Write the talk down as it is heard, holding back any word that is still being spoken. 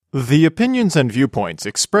The opinions and viewpoints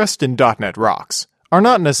expressed in .NET Rocks are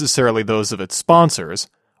not necessarily those of its sponsors,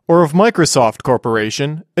 or of Microsoft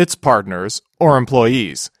Corporation, its partners, or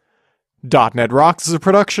employees. .NET Rocks is a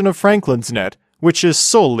production of Franklin's Net, which is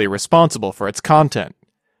solely responsible for its content.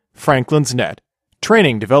 Franklin's Net,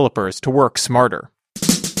 training developers to work smarter.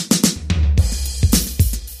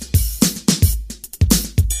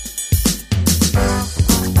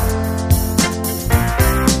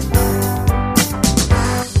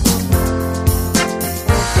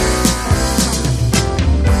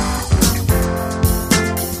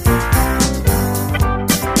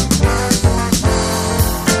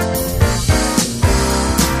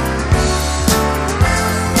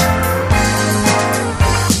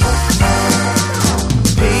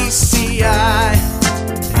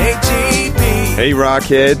 Hey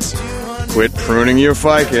Rockheads, quit pruning your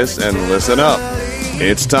ficus and listen up.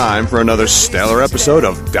 It's time for another stellar episode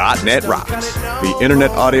of .NET Rocks, the internet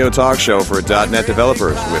audio talk show for .NET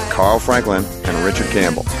developers with Carl Franklin and Richard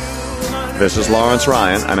Campbell. This is Lawrence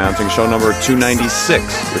Ryan announcing show number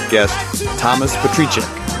 296 with guest Tomas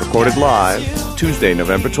Petricek, recorded live Tuesday,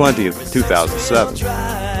 November 20th, 2007.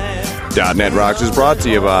 .NET Rocks is brought to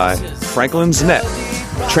you by Franklin's Net,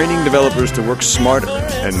 training developers to work smarter,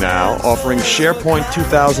 and now offering SharePoint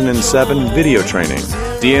 2007 video training,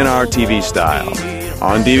 DNR TV style,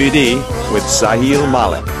 on DVD with Sahil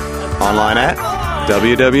Malik. Online at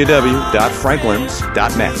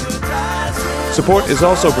www.franklins.net. Support is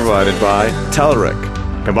also provided by Telerik,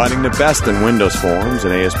 combining the best in Windows forms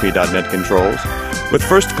and ASP.NET controls with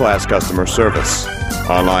first-class customer service.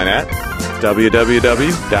 Online at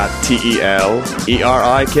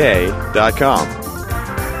www.telerik.com.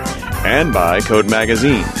 And by Code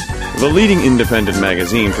Magazine, the leading independent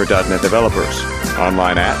magazine for .NET developers.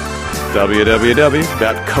 Online at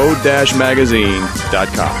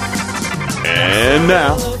www.code-magazine.com. And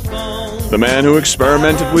now, the man who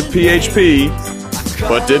experimented with PHP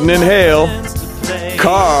but didn't inhale,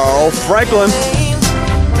 Carl Franklin.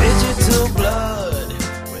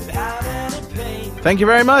 Thank you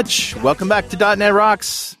very much. Welcome back to .NET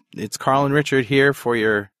Rocks. It's Carl and Richard here for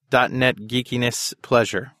your .NET geekiness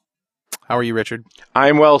pleasure. How are you, Richard?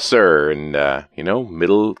 I'm well, sir, and,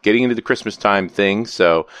 getting into the Christmas time thing,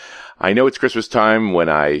 so I know it's Christmas time when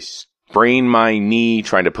I sprain my knee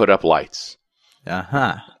trying to put up lights.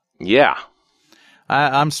 Uh-huh. Yeah.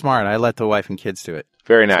 I'm smart. I let the wife and kids do it.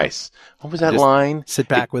 Very nice. What was that line? Sit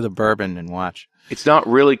back with a bourbon and watch. It's not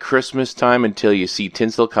really Christmas time until you see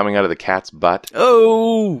tinsel coming out of the cat's butt.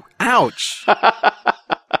 Oh, ouch.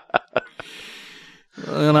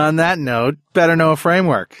 And on that note, better know a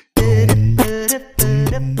framework.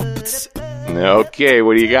 Okay,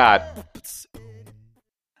 what do you got?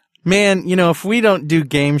 Man, if we don't do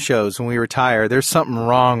game shows when we retire, there's something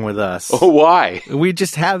wrong with us. Oh, why? We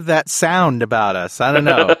just have that sound about us. I don't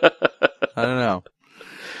know.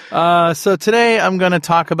 So today I'm going to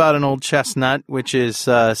talk about an old chestnut, which is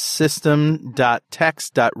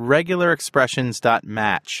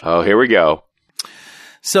system.text.regularexpressions.match. Oh, here we go.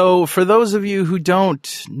 So for those of you who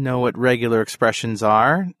don't know what regular expressions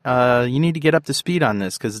are, you need to get up to speed on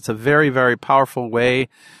this because it's a very, very powerful way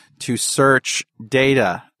to search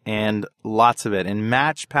data and lots of it and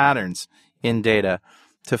match patterns in data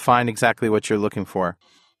to find exactly what you're looking for.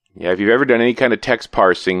 Yeah, if you've ever done any kind of text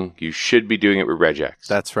parsing, you should be doing it with regex.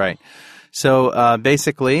 That's right. So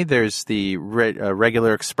basically, there's the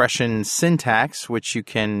regular expression syntax, which you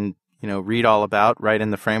can read all about right in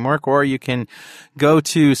the framework, or you can go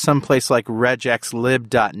to some place like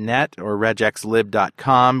regexlib.net or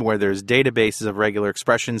regexlib.com where there's databases of regular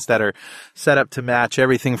expressions that are set up to match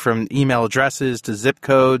everything from email addresses to zip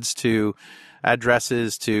codes to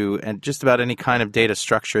addresses to and just about any kind of data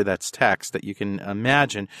structure that's text that you can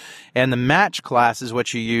imagine. And the match class is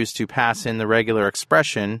what you use to pass in the regular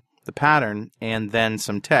expression, the pattern, and then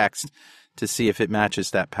some text to see if it matches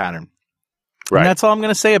that pattern. Right. And that's all I'm going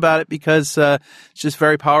to say about it because it's just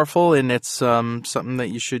very powerful and it's something that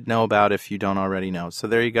you should know about if you don't already know. So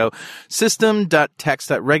there you go.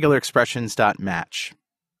 System.text.regularexpressions.match.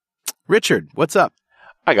 Richard, what's up?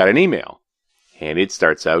 I got an email. And it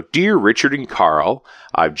starts out, Dear Richard and Carl,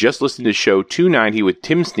 I've just listened to show 290 with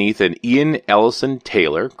Tim Sneath and Ian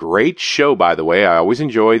Ellison-Taylor. Great show, by the way. I always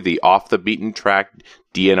enjoy the off-the-beaten-track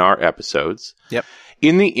DNR episodes. Yep.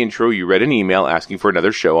 In the intro, you read an email asking for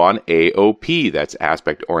another show on AOP, that's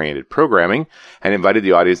Aspect-Oriented Programming, and invited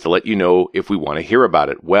the audience to let you know if we want to hear about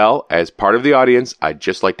it. Well, as part of the audience, I'd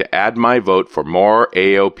just like to add my vote for more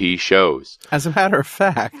AOP shows. As a matter of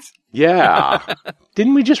fact. Yeah.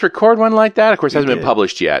 Didn't we just record one like that? Of course, it hasn't been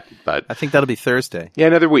published yet, but I think that'll be Thursday. Yeah,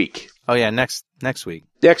 another week. Oh, yeah, next week.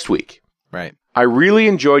 Next week. Right. I really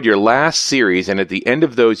enjoyed your last series, and at the end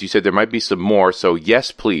of those, you said there might be some more. So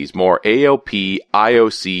yes, please, more AOP,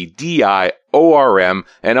 IOC, DI, ORM,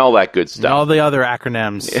 and all that good stuff. And all the other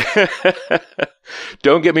acronyms.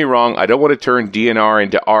 Don't get me wrong, I don't want to turn DNR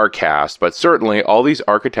into RCast, but certainly all these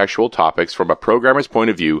architectural topics from a programmer's point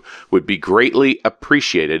of view would be greatly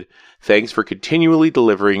appreciated. Thanks for continually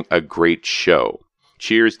delivering a great show.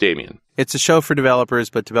 Cheers, Damien. It's a show for developers,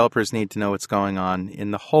 but developers need to know what's going on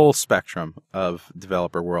in the whole spectrum of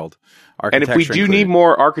developer world. And if we do need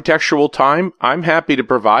more architectural time, I'm happy to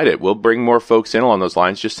provide it. We'll bring more folks in along those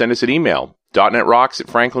lines. Just send us an email,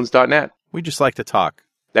 .netrocks@franklins.net. We just like to talk.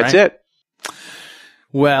 That's right? it.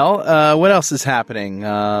 Well, what else is happening?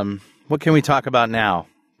 What can we talk about now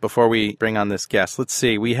before we bring on this guest? Let's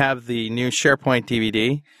see. We have the new SharePoint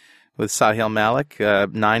DVD with Sahil Malik,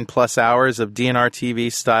 9+ hours of DNR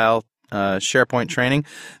TV style SharePoint training.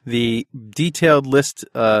 The detailed list,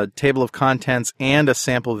 table of contents, and a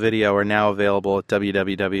sample video are now available at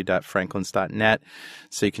www.franklins.net,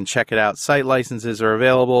 so you can check it out. Site licenses are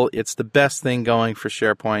available. It's the best thing going for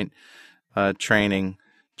SharePoint training.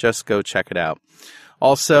 Just go check it out.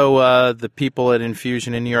 Also, the people at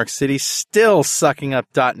Infusion in New York City still sucking up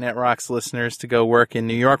 .NET Rocks listeners to go work in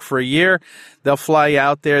New York for a year. They'll fly you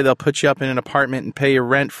out there. They'll put you up in an apartment and pay you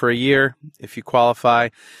rent for a year if you qualify.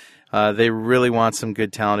 They really want some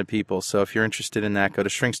good, talented people. So if you're interested in that, go to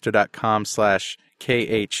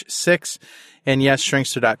shrinkster.com/KH6. And yes,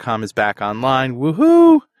 shrinkster.com is back online.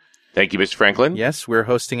 Woohoo! Thank you, Mr. Franklin. Yes, we're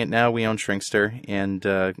hosting it now. We own Shrinkster, and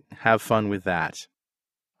have fun with that.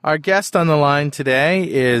 Our guest on the line today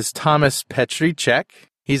is Tomas Petricek.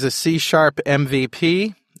 He's a C#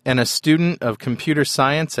 MVP and a student of computer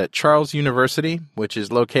science at Charles University, which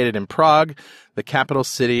is located in Prague, the capital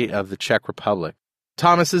city of the Czech Republic.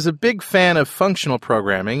 Tomas is a big fan of functional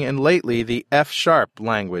programming and lately the F#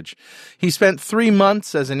 language. He spent 3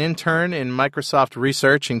 months as an intern in Microsoft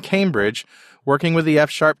Research in Cambridge, working with the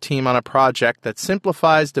F# team on a project that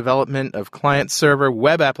simplifies development of client-server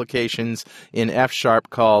web applications in F#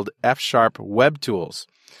 called F# Web Tools.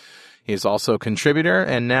 He is also a contributor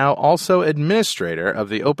and now also administrator of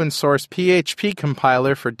the open-source PHP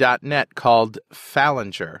compiler for .NET called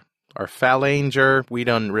Phalanger, or Phalanger, we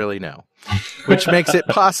don't really know, which makes it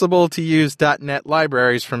possible to use .NET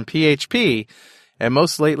libraries from PHP, and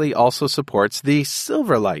most lately also supports the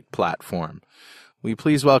Silverlight platform. We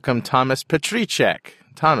please welcome Tomas Petricek.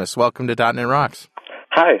 Tomas, welcome to .NET Rocks.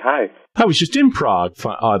 Hi. I was just in Prague,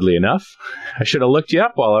 oddly enough. I should have looked you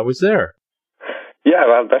up while I was there. Yeah,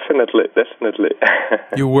 well, definitely.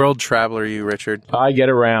 You world traveler, you, Richard. I get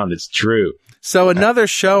around, it's true. So another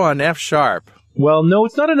show on F#. Well, no,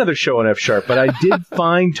 it's not another show on F#, but I did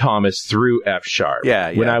find Tomas through F#.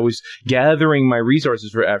 Yeah. When I was gathering my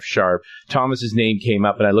resources for F#, Tomas's name came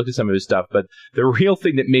up, and I looked at some of his stuff. But the real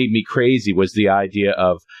thing that made me crazy was the idea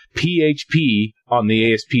of PHP on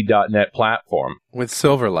the ASP.NET platform. With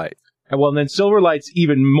Silverlight. Well, and then Silverlight's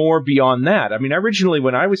even more beyond that. I mean, originally,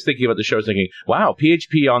 when I was thinking about the show, I was thinking, wow,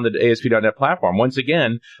 PHP on the ASP.NET platform. Once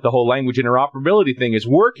again, the whole language interoperability thing is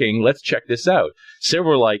working. Let's check this out.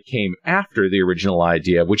 Silverlight came after the original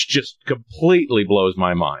idea, which just completely blows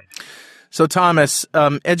my mind. So, Tomas,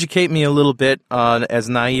 educate me a little bit, as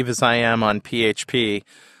naive as I am on PHP,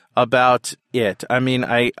 about it. I mean,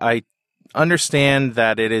 I understand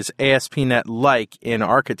that it is ASP.NET-like in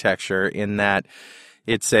architecture in that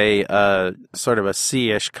it's a sort of a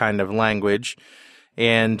C-ish kind of language,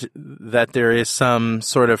 and that there is some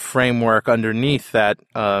sort of framework underneath that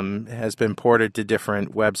has been ported to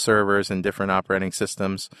different web servers and different operating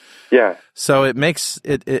systems. Yeah. So it makes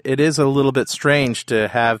it is a little bit strange to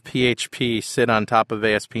have PHP sit on top of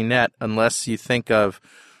ASP.NET unless you think of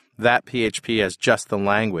that PHP as just the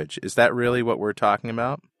language. Is that really what we're talking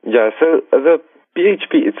about? Yeah, so the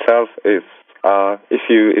PHP itself is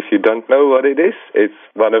if you don't know what it is, it's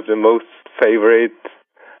one of the most favorite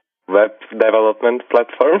web development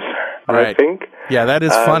platforms, right. I think. Yeah, that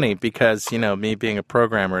is funny because, me being a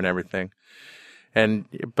programmer and everything.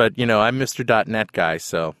 But I'm Mr. .NET guy,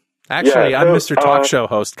 so actually I'm Mr. Talk Show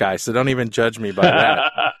host guy, so don't even judge me by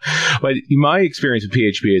that. But my experience with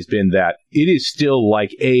PHP has been that it is still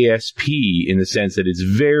like ASP in the sense that it's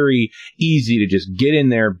very easy to just get in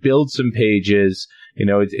there, build some pages.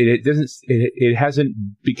 It hasn't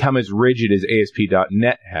become as rigid as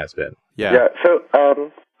ASP.NET has been. Yeah. So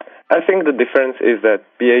I think the difference is that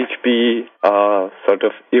PHP sort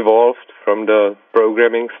of evolved from the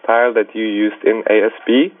programming style that you used in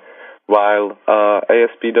ASP, while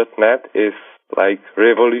ASP.NET is like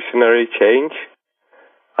revolutionary change.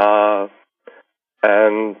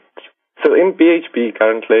 And so in PHP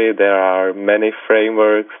currently there are many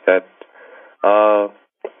frameworks that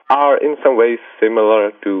are in some ways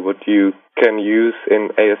similar to what you can use in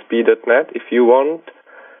ASP.NET if you want,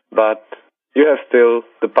 but you have still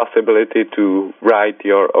the possibility to write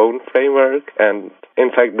your own framework, and in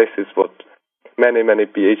fact this is what many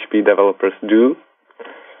PHP developers do.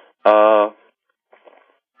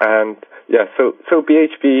 So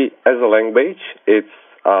PHP as a language, it's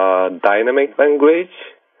a dynamic language,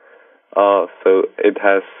 so it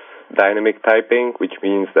has dynamic typing, which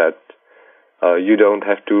means that you don't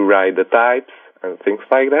have to write the types and things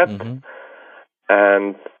like that. Mm-hmm.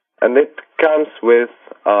 And it comes with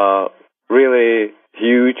a really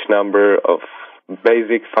huge number of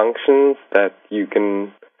basic functions that you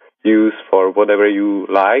can use for whatever you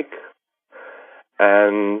like.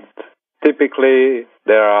 And typically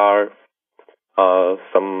there are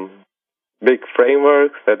some big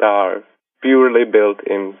frameworks that are purely built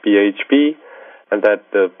in PHP and that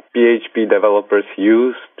the PHP developers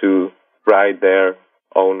use to write their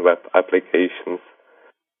own web applications.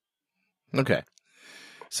 Okay.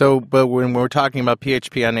 So, but when we're talking about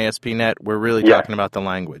PHP on ASP.NET, we're really talking about the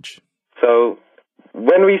language. So,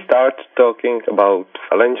 when we start talking about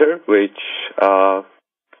Phalanger, which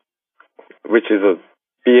is a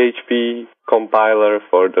PHP compiler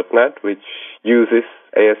for .NET, which uses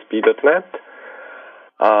ASP.NET,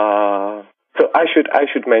 so I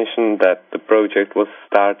should mention that the project was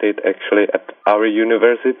started actually at our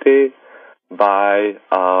university by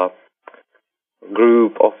a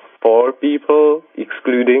group of 4 people,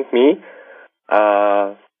 excluding me,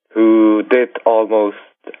 who did almost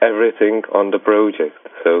everything on the project.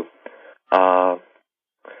 So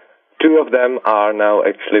 2 of them are now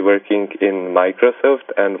actually working in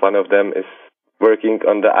Microsoft, and one of them is working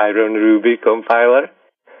on the Iron Ruby compiler.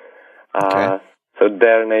 Okay. So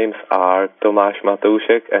their names are Tomas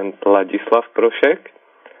Petricek and Ladislav Prošek.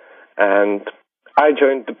 And I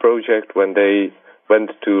joined the project when they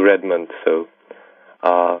went to Redmond. So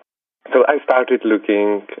I started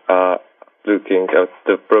looking at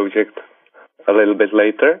the project a little bit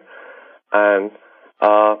later, and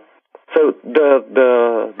so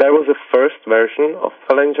there was a first version of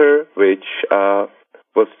Phalanger which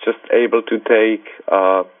was just able to take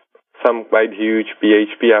some quite huge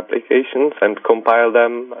PHP applications and compile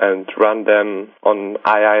them and run them on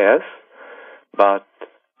IIS, but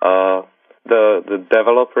the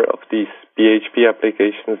developer of these PHP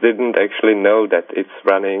applications didn't actually know that it's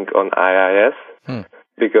running on IIS,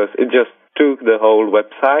 because it just took the whole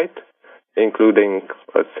website, including,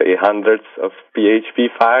 let's say, hundreds of PHP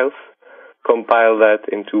files, compiled that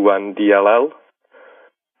into one DLL,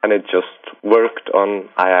 and it just worked on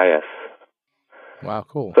IIS. Wow,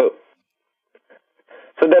 cool. So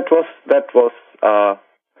that was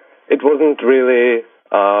it wasn't really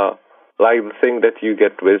like the thing that you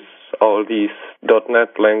get with all these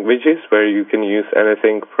 .NET languages, where you can use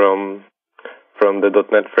anything from the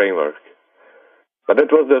 .NET framework. But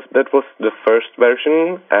that was the first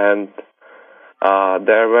version, and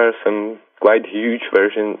there were some quite huge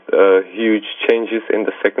changes in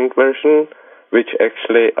the second version, which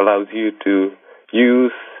actually allows you to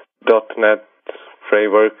use .NET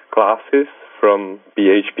framework classes from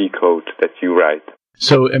PHP code that you write.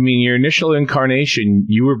 So, I mean, your initial incarnation,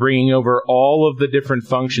 you were bringing over all of the different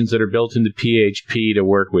functions that are built into PHP to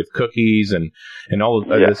work with cookies and all of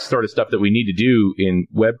the sort of stuff that we need to do in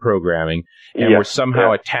web programming, and we're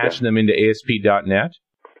somehow attaching them into ASP.NET?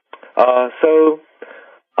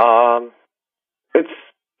 It's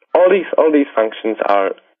all these functions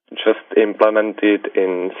are just implemented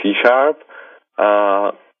in C#.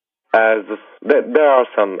 As there are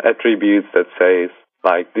some attributes that say,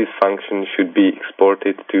 like, this function should be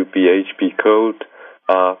exported to PHP code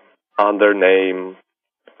under name,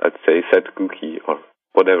 let's say, set cookie or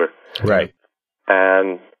whatever. Right.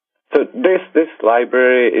 And so this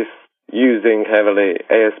library is using heavily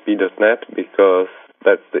ASP.NET because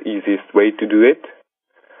that's the easiest way to do it.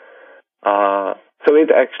 So it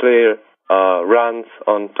actually runs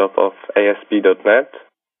on top of ASP.NET.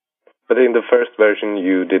 But in the first version,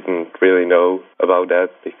 you didn't really know about that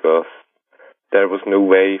because there was no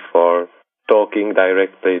way for talking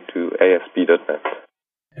directly to ASP.NET.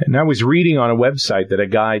 And I was reading on a website that a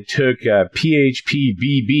guy took PHP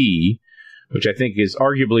BB, which I think is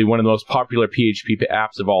arguably one of the most popular PHP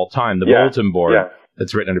apps of all time, the bulletin board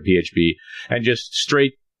that's written under PHP, and just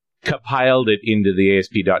straight compiled it into the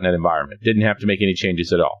ASP.NET environment. Didn't have to make any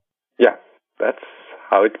changes at all. Yeah, that's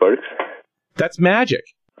how it works. That's magic.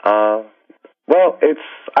 Well,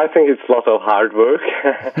 I think it's a lot of hard work.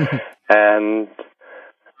 And,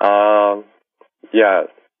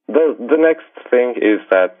 the next thing is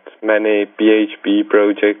that many PHP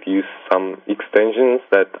projects use some extensions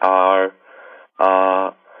that are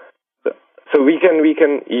So we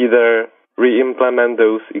can either re-implement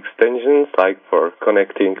those extensions, like for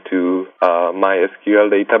connecting to MySQL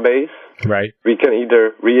database. Right. We can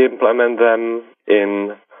either re-implement them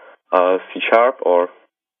in C# or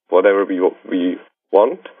whatever we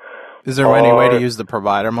want. Is there any way to use the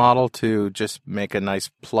provider model to just make a nice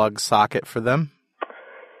plug socket for them?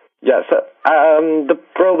 Yeah, so the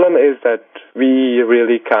problem is that we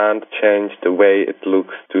really can't change the way it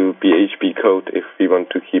looks to PHP code if we want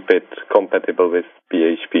to keep it compatible with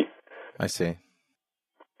PHP. I see.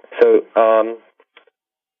 So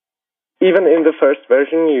even in the first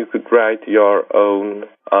version, you could write your own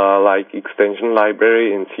extension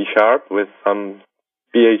library in C# with some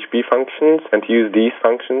PHP functions and use these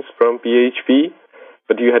functions from PHP,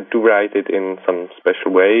 but you had to write it in some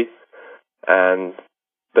special way. And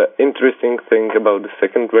the interesting thing about the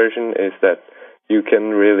second version is that you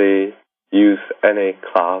can really use any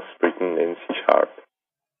class written in C#.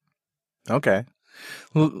 Okay.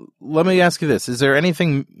 Well, let me ask you this. Is there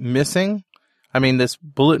anything missing? I mean, this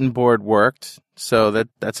bulletin board worked, so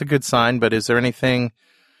that's a good sign, but are there any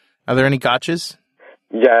gotchas?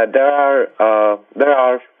 Yeah, there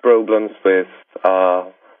are problems with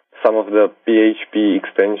some of the PHP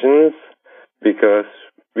extensions because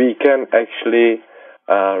we can actually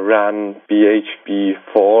run PHP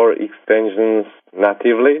 4 extensions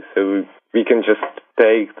natively. So we can just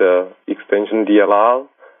take the extension DLL,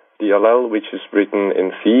 which is written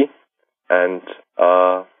in C, and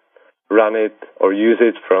run it or use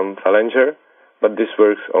it from Phalanger. But this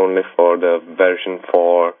works only for the version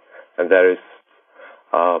 4, and there is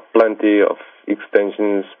plenty of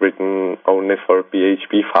extensions written only for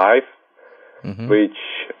PHP 5, which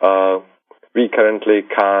we currently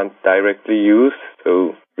can't directly use,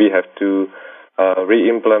 so we have to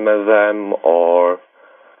re-implement them, or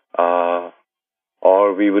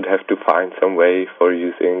we would have to find some way for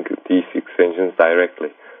using these extensions directly.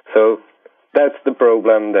 So that's the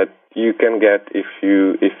problem that you can get if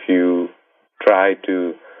you try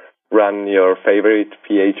to run your favorite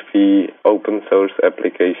PHP open source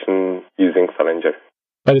application using Phalanger.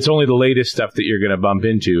 But it's only the latest stuff that you're going to bump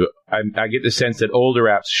into. I get the sense that older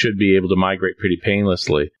apps should be able to migrate pretty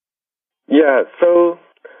painlessly. Yeah, so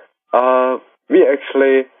we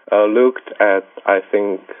actually looked at, I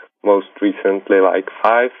think, most recently,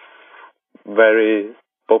 5 very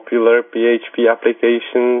popular PHP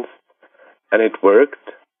applications, and it worked.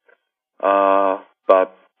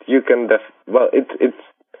 But you can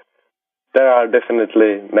there are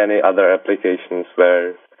definitely many other applications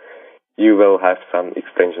where you will have some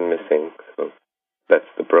extension missing, so that's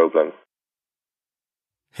the problem.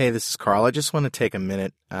 Hey, this is Carl. I just want to take a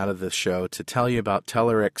minute out of the show to tell you about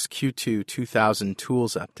Telerik's Q2 2000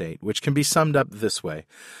 Tools Update, which can be summed up this way.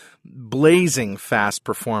 Blazing fast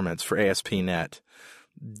performance for ASP.NET,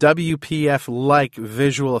 WPF-like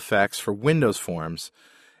visual effects for Windows forms,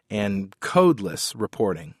 and codeless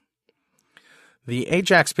reporting. The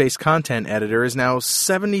Ajax-based content editor is now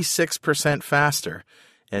 76% faster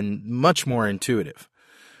and much more intuitive.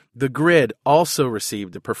 The grid also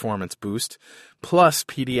received a performance boost, plus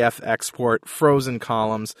PDF export, frozen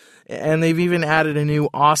columns, and they've even added a new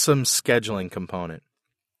awesome scheduling component.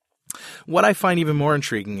 What I find even more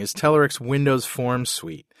intriguing is Telerik's Windows Forms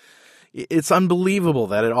suite. It's unbelievable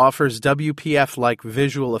that it offers WPF-like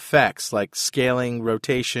visual effects like scaling,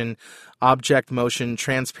 rotation, object motion,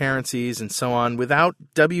 transparencies, and so on without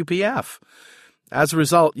WPF. As a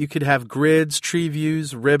result, you could have grids, tree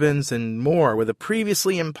views, ribbons, and more with a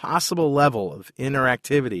previously impossible level of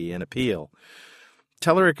interactivity and appeal.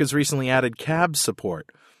 Telerik has recently added CAB support,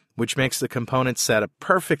 which makes the component set a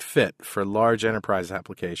perfect fit for large enterprise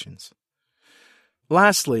applications.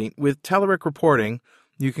 Lastly, with Telerik reporting,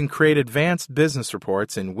 you can create advanced business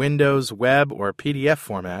reports in Windows, web, or PDF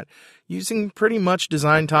format using pretty much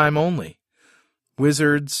design time only.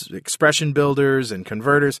 Wizards, expression builders, and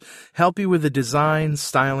converters help you with the design,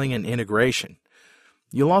 styling, and integration.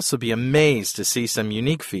 You'll also be amazed to see some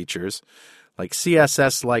unique features like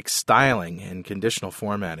CSS-like styling and conditional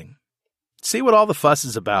formatting. See what all the fuss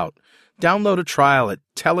is about. Download a trial at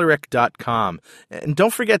Telerik.com, and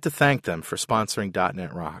don't forget to thank them for sponsoring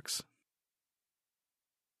 .NET Rocks.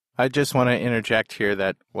 I just want to interject here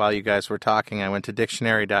that while you guys were talking, I went to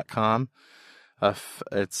dictionary.com.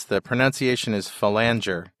 The pronunciation is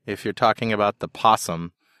Phalanger if you're talking about the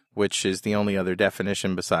possum, which is the only other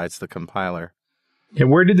definition besides the compiler.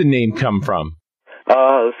 And where did the name come from?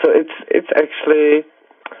 So it's actually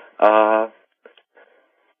the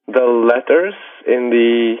letters in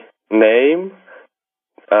the name.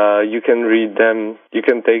 You can read them. You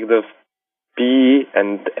can take the P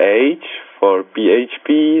and H for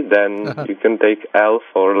PHP, then you can take L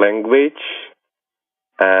for language,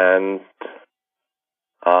 and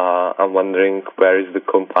I'm wondering where is the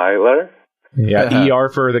compiler? Yeah, ER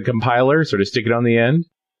for the compiler, so to stick it on the end?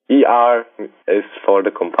 ER is for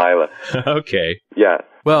the compiler. Okay. Yeah.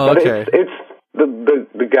 Well, but okay. It's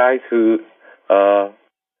the guys who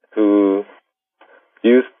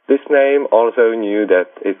used this name also knew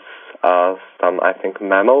that it's some, I think,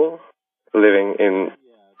 mammal living in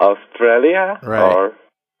Australia. Right. Or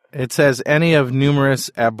It says any of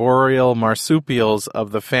numerous arboreal marsupials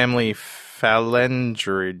of the family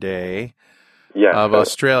Phalangeridae of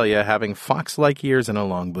Australia having fox-like ears and a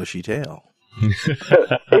long bushy tail. So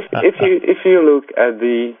if you look at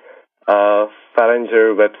the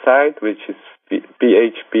Phalanger website, which is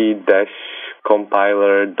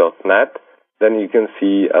php-compiler.net, then you can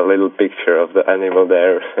see a little picture of the animal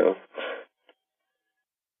there.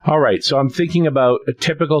 All right, so I'm thinking about a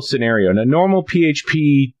typical scenario. In a normal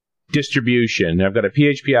PHP distribution, I've got a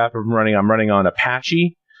PHP app I'm running on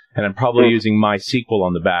Apache, and I'm probably using MySQL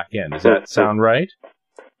on the back end. Does that sound right?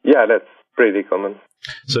 Yeah, that's pretty common.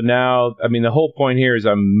 So now, I mean, the whole point here is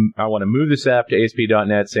I want to move this app to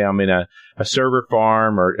ASP.NET, say I'm in a server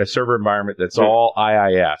farm or a server environment that's all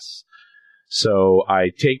IIS. So I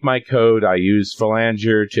take my code, I use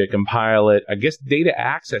Phalanger to compile it. I guess data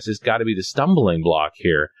access has got to be the stumbling block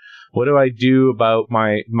here. What do I do about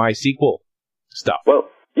my MySQL stuff? Well,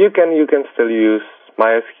 you can still use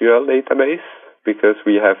MySQL database because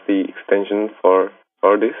we have the extension for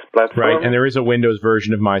this platform. Right, and there is a Windows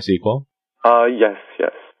version of MySQL. Yes.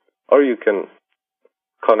 Or you can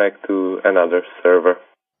connect to another server.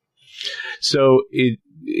 So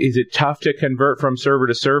is it tough to convert from server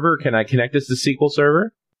to server? Can I connect this to SQL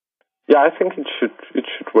Server? Yeah, I think it should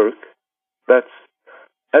work. That's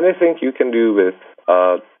anything you can do with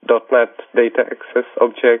 .NET data access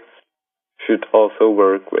objects should also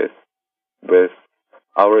work with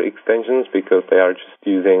our extensions because they are just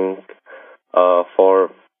using for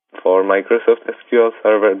Microsoft SQL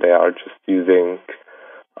Server, they are just using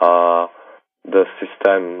the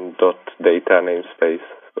system.data namespace.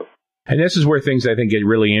 So. And this is where things I think get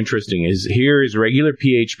really interesting is here is regular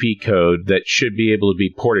PHP code that should be able to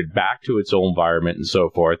be ported back to its own environment and so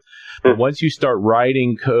forth. But once you start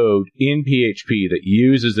writing code in PHP that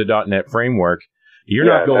uses the .NET framework, you're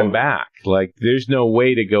not going back. Like, there's no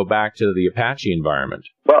way to go back to the Apache environment.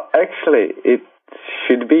 Well, actually, it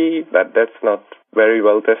should be, but that's not very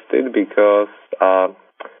well tested because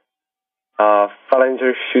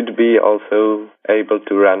Phalanger should be also able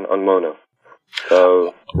to run on Mono.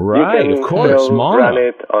 So right, you can of course, still Mono. run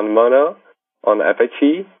it on Mono, on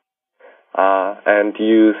Apache, and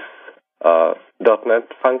use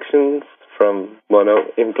 .NET functions from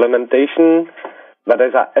Mono implementation. But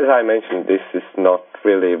as I mentioned, this is not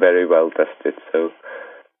really very well tested. So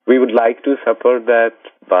we would like to support that,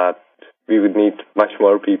 but we would need much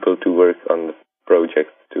more people to work on the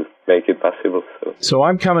project to make it possible. So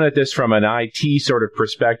I'm coming at this from an IT sort of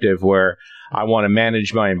perspective where I want to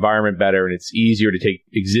manage my environment better, and it's easier to take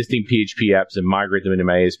existing PHP apps and migrate them into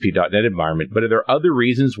my ASP.NET environment. But are there other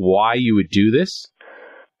reasons why you would do this?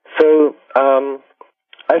 So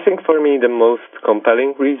I think for me the most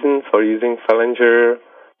compelling reason for using Phalanger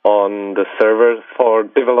on the server for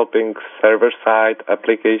developing server-side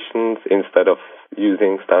applications instead of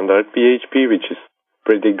using standard PHP, which is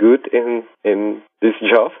pretty good in this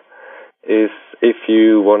job, is if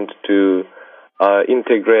you want to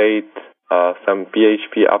integrate some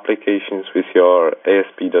PHP applications with your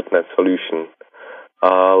ASP.NET solution.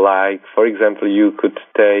 Like, for example, you could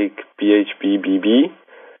take PHP BB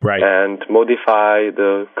and modify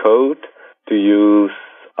the code to use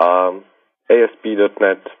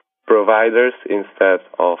ASP.NET providers instead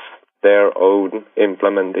of their own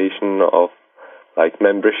implementation of like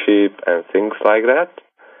membership and things like that.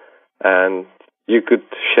 And you could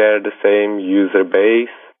share the same user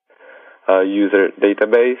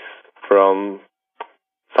database from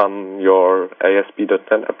your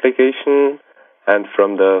ASP.NET application and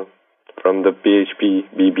from the PHP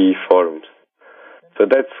BB forms. So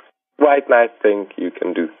that's quite nice thing you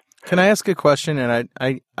can do. Can I ask a question? And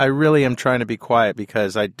I really am trying to be quiet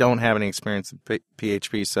because I don't have any experience in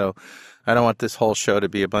PHP, so I don't want this whole show to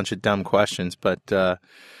be a bunch of dumb questions. But in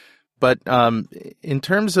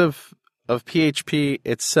terms of PHP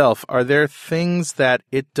itself, are there things that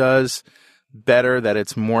it does better, that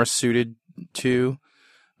it's more suited to,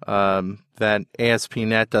 that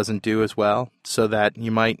ASP.NET doesn't do as well, so that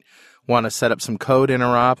you might want to set up some code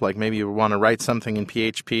interop, like maybe you want to write something in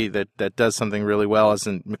PHP that does something really well,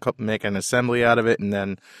 make an assembly out of it, and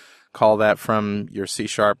then call that from your C#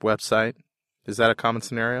 website? Is that a common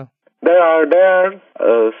scenario? There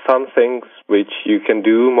are some things which you can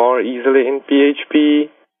do more easily in PHP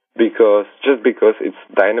because it's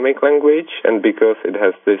dynamic language and because it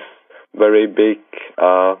has this very big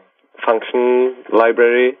function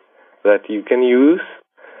library that you can use.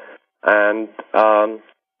 And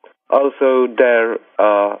also there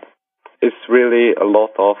is really a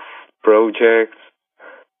lot of projects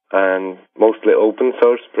and mostly open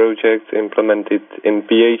source projects implemented in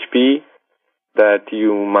PHP that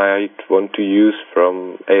you might want to use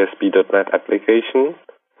from ASP.NET application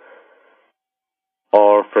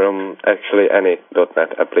or from actually any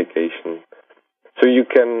 .NET application. So you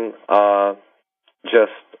can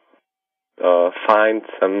just find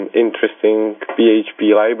some interesting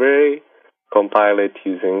PHP library, compile it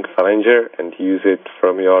using Phalanger, and use it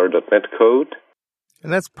from your .NET code.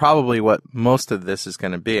 And that's probably what most of this is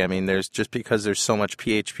going to be. I mean, because there's so much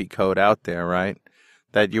PHP code out there, right?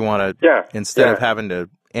 That you want to, instead of having to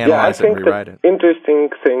analyze it and rewrite it. The interesting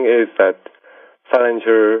thing is that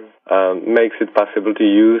Phalanger makes it possible to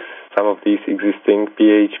use some of these existing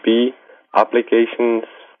PHP applications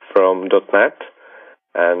from .NET.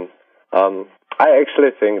 And I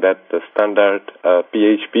actually think that the standard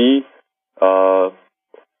PHP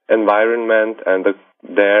environment and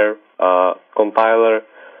their compiler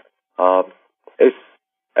is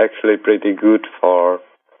actually pretty good for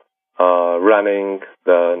running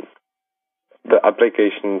the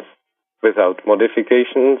applications without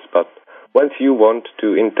modifications, but once you want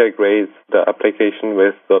to integrate the application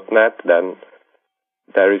with .NET, then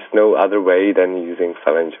there is no other way than using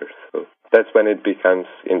Phalanger. So that's when it becomes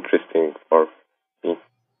interesting for me.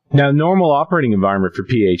 Now, normal operating environment for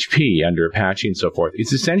PHP under Apache and so forth,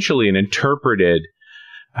 it's essentially an interpreted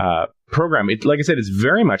program. Like I said, it's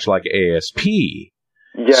very much like ASP.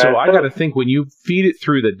 Yeah, so I got to think when you feed it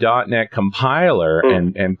through the .NET compiler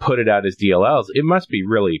and put it out as DLLs, it must be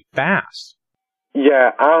really fast.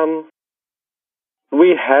 Yeah,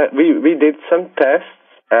 we did some tests,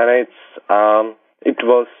 and it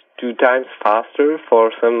was 2 times faster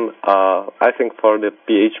for some I think for the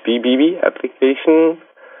PHP BB application,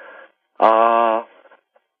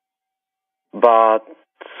 but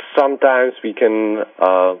sometimes we can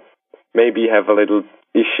maybe have a little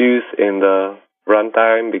issues in the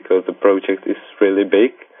runtime because the project is really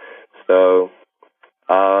big. So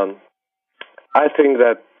I think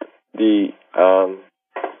that the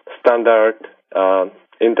standard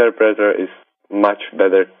interpreter is much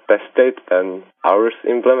better tested than ours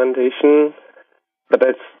implementation, but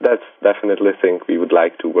that's definitely a thing we would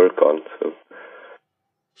like to work on. So.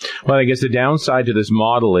 Well, I guess the downside to this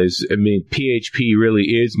model is, I mean, PHP really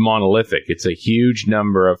is monolithic. It's a huge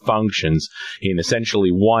number of functions in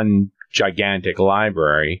essentially one gigantic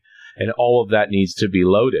library, and all of that needs to be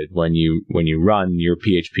loaded when you run your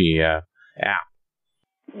PHP app.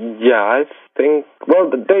 Yeah, I think, well,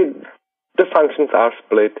 the functions are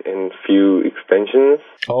split in few extensions.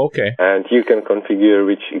 Oh, okay. And you can configure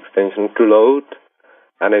which extension to load,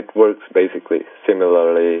 and it works basically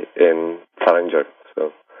similarly in Phalanger.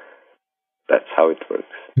 So that's how it works.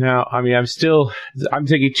 Now, I mean, I'm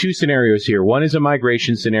thinking 2 scenarios here. One is a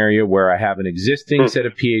migration scenario where I have an existing set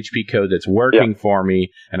of PHP code that's working for me,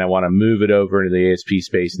 and I want to move it over into the ASP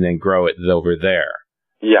space and then grow it over there.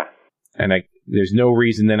 Yeah. And there's no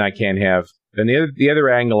reason then I can't have. Then the other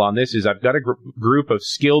angle on this is I've got a group of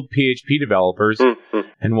skilled PHP developers,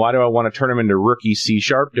 and why do I want to turn them into rookie C#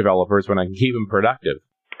 developers when I can keep them productive?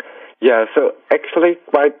 Yeah, so actually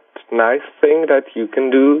quite nice thing that you can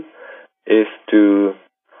do is to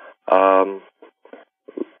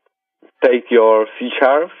take your C#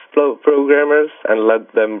 programmers and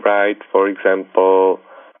let them write, for example,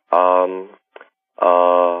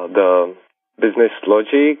 the business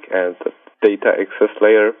logic and the data access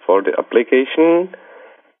layer for the application,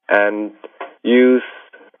 and use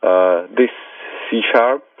this C#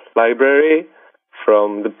 library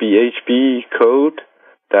from the PHP code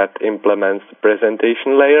that implements the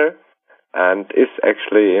presentation layer and is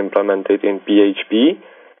actually implemented in PHP.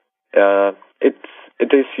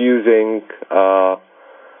 It is using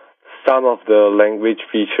some of the language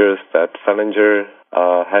features that Phalanger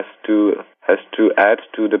has to add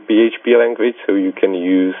to the PHP language, so you can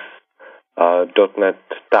use .NET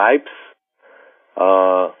types,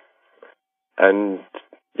 and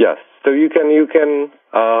yes, so you can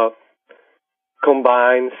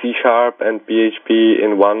combine C# and PHP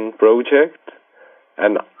in one project,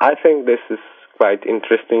 and I think this is quite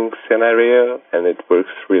interesting scenario, and it works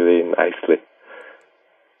really nicely.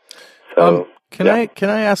 So, can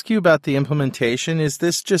I ask you about the implementation? Is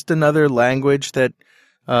this just another language that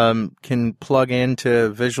can plug into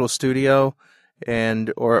Visual Studio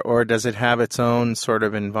And or does it have its own sort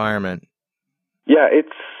of environment? Yeah, it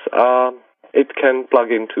can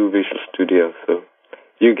plug into Visual Studio, so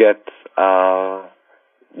you get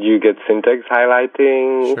syntax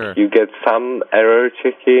highlighting, Sure. you get some error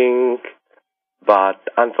checking, but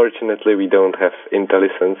unfortunately we don't have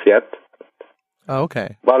IntelliSense yet. Oh,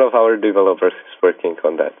 okay. One of our developers is working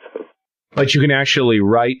on that. So. But you can actually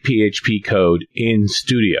write PHP code in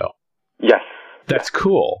Studio. Yes. That's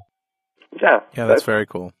cool. Yeah. Yeah, that's very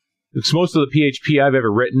cool. It's most of the PHP I've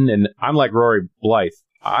ever written, and I'm like Rory Blythe.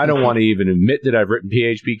 I don't want to even admit that I've written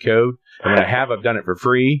PHP code. And when I have, I've done it for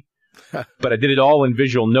free. But I did it all in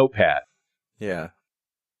Visual Notepad. Yeah.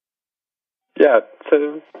 Yeah,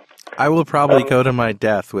 so... I will probably go to my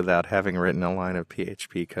death without having written a line of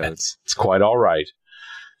PHP code. It's quite all right.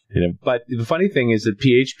 You know, but the funny thing is that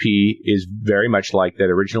PHP is very much like that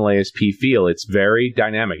original ASP feel. It's very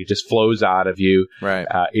dynamic. It just flows out of you. Right.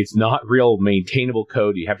 It's not real maintainable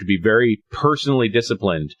code. You have to be very personally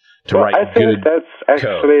disciplined to write I think good that's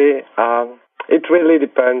actually... it really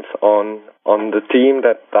depends on the team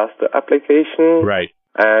that does the application. Right.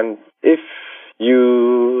 And if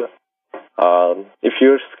you're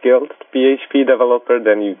a skilled PHP developer,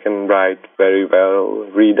 then you can write very well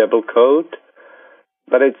readable code.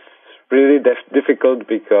 But it's really difficult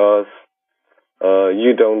because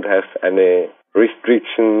you don't have any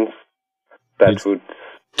restrictions that would...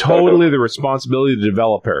 Totally the responsibility of the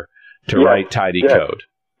developer to write tidy code.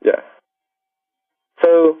 Yeah.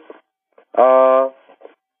 So,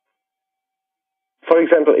 for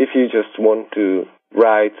example, if you just want to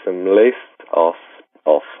write some list of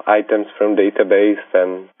items from database,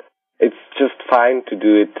 then it's just fine to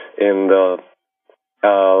do it in the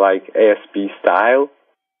like ASP style,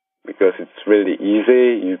 because it's really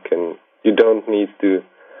easy. You don't need to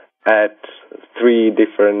add 3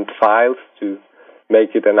 different files to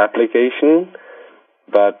make it an application.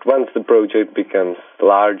 But once the project becomes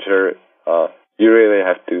larger, you really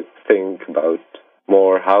have to think about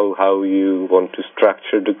more how you want to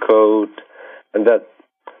structure the code, and that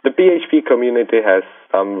the PHP community has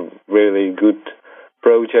some really good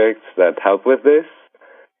projects that help with this.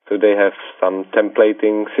 So they have some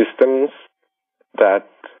templating systems that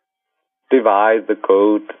divide the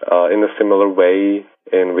code in a similar way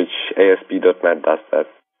in which ASP.NET does that.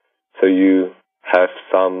 So you have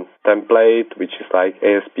some template, which is like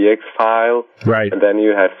ASPX file, right, and then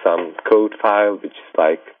you have some code file, which is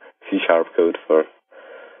like C# code for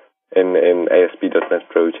in ASP.NET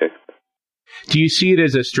project. Do you see it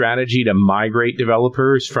as a strategy to migrate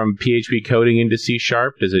developers from PHP coding into C#?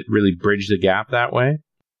 Does it really bridge the gap that way?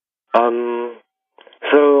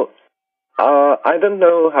 I don't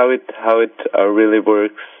know how it really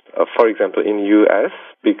works. For example, in US,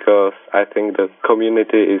 because I think the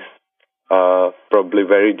community is probably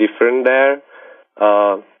very different there.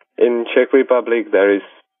 In Czech Republic, there is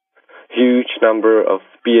huge number of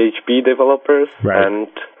PHP developers, right, and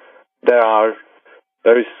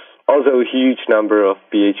there is also a huge number of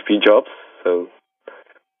PHP jobs, so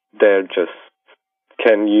they just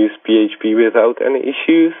can use PHP without any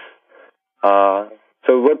issues.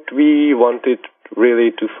 So what we wanted really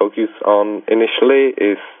to focus on initially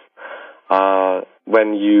is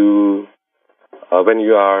when you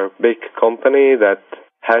are a big company that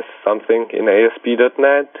has something in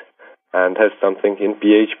ASP.NET and has something in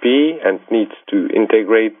PHP and needs to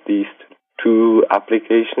integrate these 2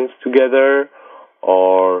 applications together,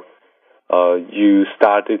 or you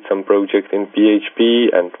started some project in PHP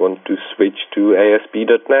and want to switch to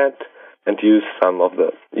ASP.NET and use some of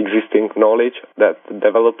the existing knowledge that the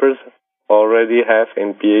developers already have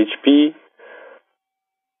in PHP.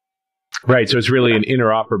 Right, so it's really an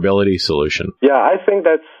interoperability solution. Yeah, I think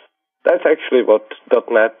that's actually what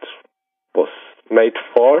 .NET was made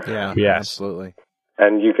for. Yeah, yes, absolutely.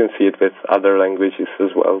 And you can see it with other languages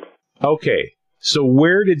as well. Okay, so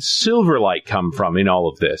where did Silverlight come from in all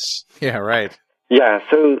of this? Yeah, right. Yeah,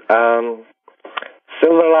 so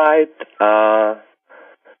Silverlight...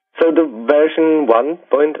 So the version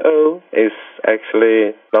 1.0 is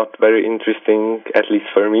actually not very interesting, at least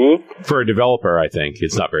for me. For a developer, I think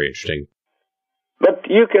it's not very interesting. But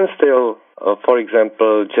you can still, for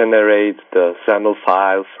example, generate the SAML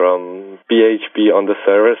file from PHP on the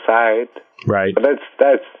server side. Right. But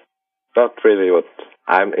that's not really what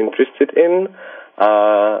I'm interested in.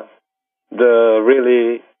 The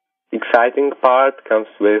really exciting part comes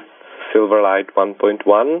with Silverlight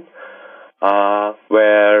 1.1.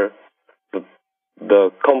 Where the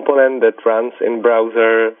component that runs in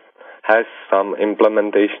browser has some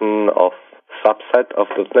implementation of subset of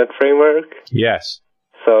the .NET framework. Yes.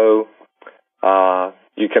 So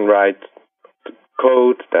you can write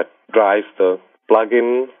code that drives the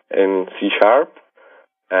plugin in C#,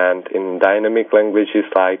 and in dynamic languages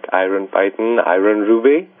like Iron Python, Iron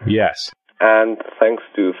Ruby. Yes. And thanks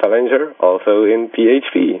to Phalanger, also in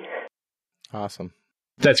PHP. Awesome.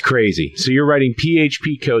 That's crazy. So you're writing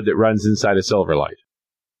PHP code that runs inside of Silverlight.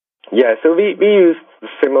 Yeah, so we use a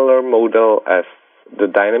similar model as the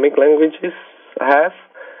dynamic languages have,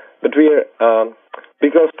 but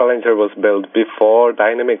because Phalanger was built before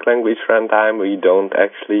dynamic language runtime, we don't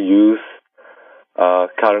actually use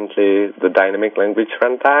currently the dynamic language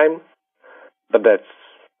runtime, but that's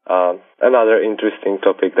another interesting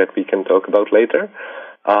topic that we can talk about later.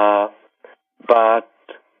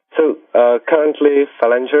 Currently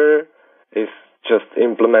Phalanger is just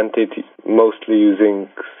implemented mostly using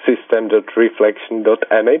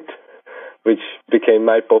system.reflection.emit, which became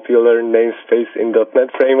my popular namespace in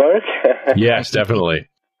 .NET Framework. Yes, definitely.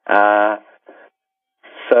 So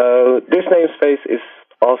this namespace is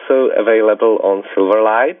also available on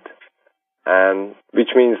Silverlight, and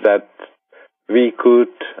which means that we could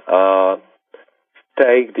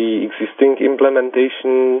take the existing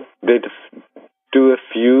implementation, do a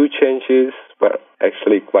few changes, well,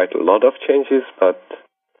 actually quite a lot of changes, but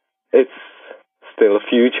it's still a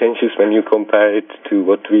few changes when you compare it to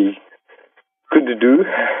what we could do.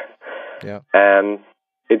 Yeah. And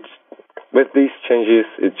with these changes,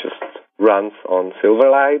 it just runs on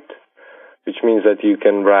Silverlight, which means that you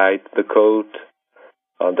can write the code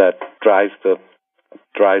that drives the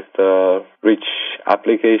rich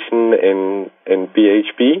application in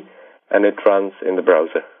PHP, and it runs in the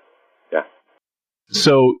browser. Yeah.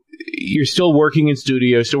 So you're still working in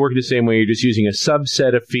Studio, still working the same way. You're just using a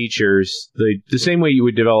subset of features, the same way you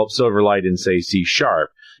would develop Silverlight in, say, C#.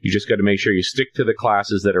 You just got to make sure you stick to the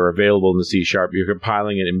classes that are available in the C#. You're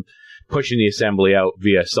compiling it and pushing the assembly out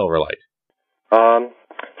via Silverlight.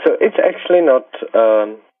 So it's actually not,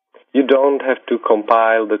 you don't have to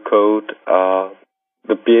compile the code,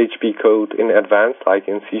 the PHP code in advance, like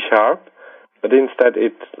in C#, but instead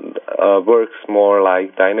it works more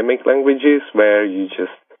like dynamic languages, where you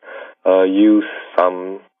just use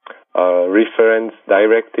some reference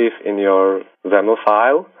directive in your XAML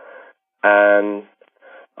file, and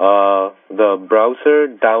the browser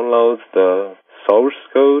downloads the source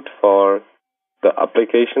code for the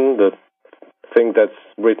application, the thing that's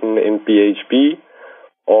written in PHP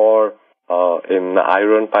or in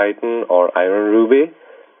Iron Python or Iron Ruby,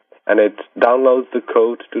 and it downloads the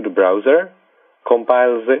code to the browser,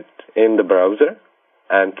 compiles it in the browser,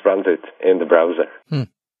 and runs it in the browser. Well,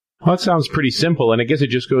 that sounds pretty simple, and I guess it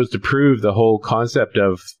just goes to prove the whole concept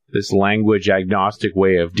of this language-agnostic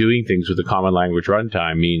way of doing things with the common language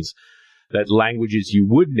runtime means that languages you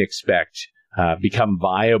wouldn't expect become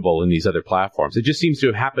viable in these other platforms. It just seems to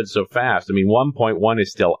have happened so fast. I mean, 1.1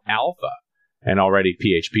 is still alpha, and already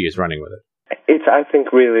PHP is running with it. It's, I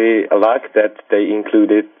think, really a luck that they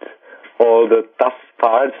included all the tough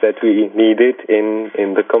parts that we needed in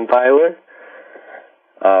the compiler.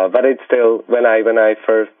 But it's still, when I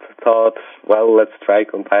first thought, well, let's try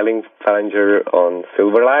compiling Phalanger on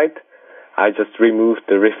Silverlight, I just removed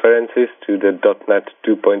the references to the .NET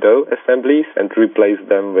 2.0 assemblies and replaced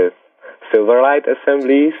them with Silverlight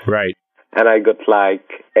assemblies. Right. And I got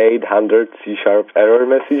like 800 C# error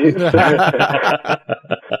messages.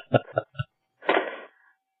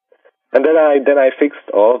 And then I fixed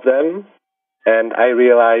all of them, and I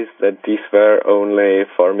realized that these were only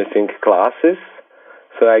for missing classes.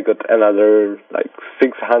 So I got another like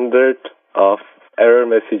 600 of error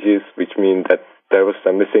messages, which mean that there was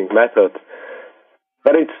some missing method.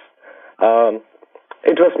 But it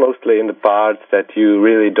was mostly in the parts that you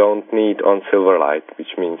really don't need on Silverlight,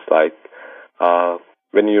 which means like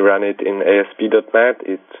when you run it in ASP.NET,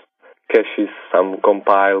 it caches some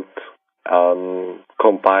compiled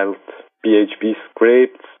PHP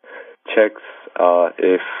scripts, checks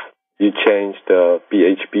if you change the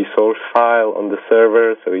PHP source file on the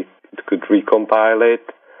server, so it could recompile it,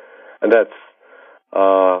 and that's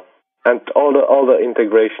and all the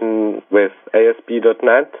integration with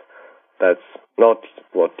ASP.NET. That's not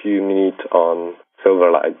what you need on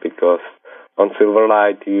Silverlight, because on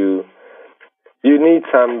Silverlight you need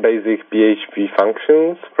some basic PHP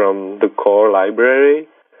functions from the core library,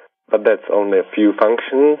 but that's only a few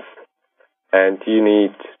functions, and you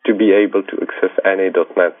need to be able to access any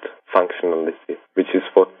 .NET functionality, which is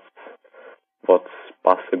what's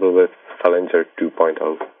possible with Phalanger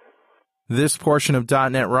 2.0. This portion of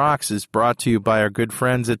 .NET Rocks is brought to you by our good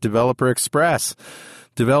friends at Developer Express.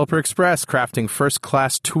 Developer Express, crafting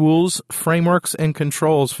first-class tools, frameworks, and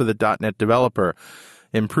controls for the .NET developer.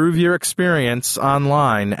 Improve your experience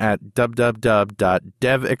online at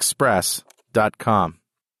www.devexpress.com.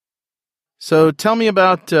 So tell me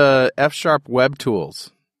about F# Web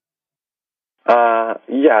Tools.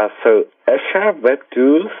 So F# Web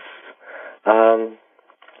Tools, so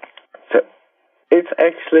it's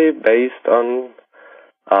actually based on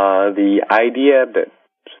the idea that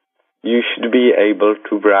you should be able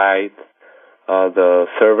to write the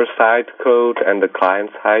server-side code and the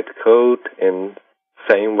client-side code in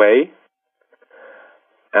same way.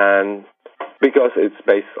 And because it's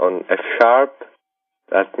based on F#,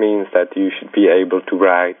 that means that you should be able to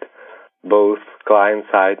write both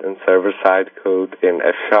client-side and server-side code in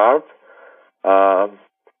F#.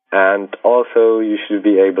 And also you should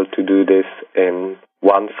be able to do this in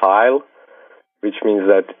one file, which means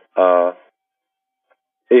that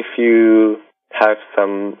if you have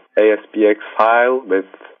some ASPX file with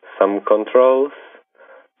some controls,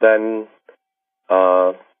 then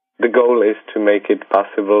the goal is to make it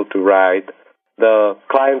possible to write the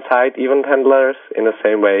client-side event handlers in the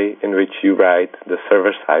same way in which you write the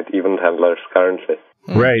server-side event handlers currently.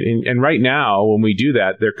 Right. And right now, when we do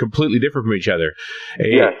that, they're completely different from each other.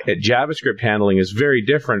 Yes. JavaScript handling is very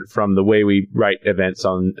different from the way we write events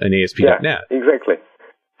on an ASP.NET. Yeah, exactly.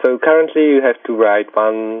 So currently you have to write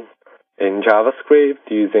one in JavaScript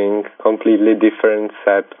using completely different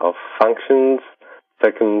set of functions,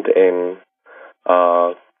 second in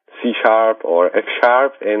C# or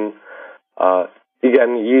F# in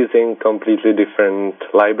again using completely different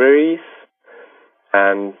libraries.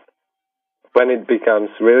 And when it becomes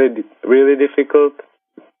really, really difficult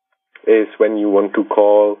is when you want to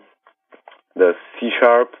call the C#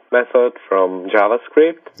 method from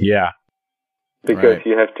JavaScript. Yeah. Because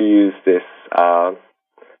you have to use this XML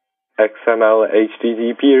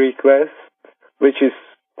HTTP request, which is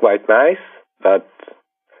quite nice, but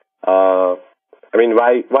I mean,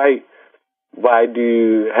 why do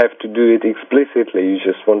you have to do it explicitly? You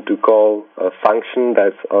just want to call a function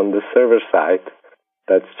that's on the server side.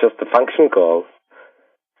 That's just a function call.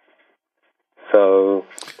 So,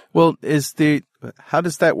 well, how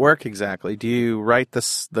does that work exactly? Do you write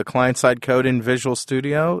the client-side code in Visual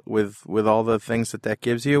Studio with all the things that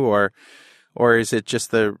gives you, or is it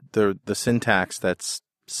just the syntax that's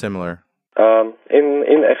similar?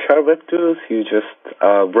 In F# Web Tools, you just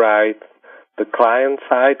write the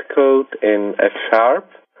client-side code in F#,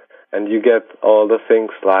 and you get all the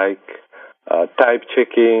things like type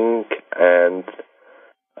checking and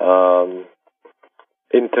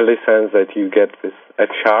IntelliSense that you get with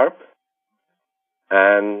F#.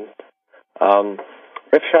 And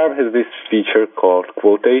F# has this feature called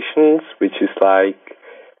quotations, which is like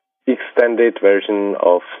extended version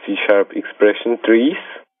of C# expression trees,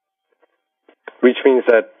 which means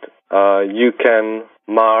that you can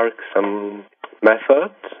mark some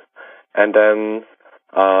method and then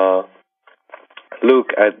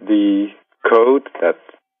look at the code that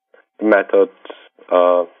the method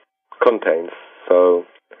contains. So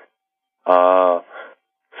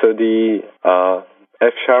the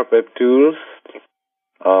F# Web Tools,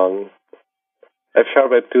 F#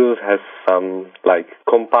 Web Tools has some like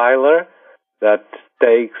compiler that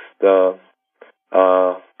takes the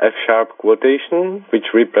F# quotation,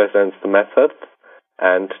 which represents the method,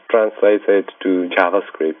 and translates it to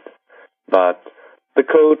JavaScript. But the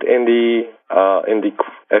code in the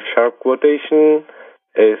F# quotation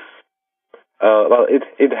is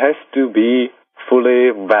it has to be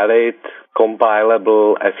fully valid,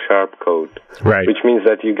 compilable F# code, right? Which means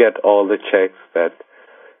that you get all the checks that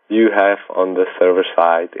you have on the server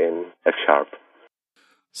side in F#.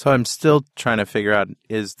 So I'm still trying to figure out,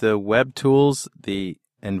 is the Web Tools the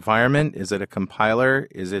environment? Is it a compiler?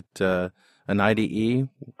 Is it an IDE? Is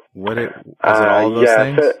it all of those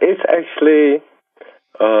things? So it's actually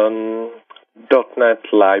 .NET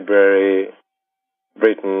library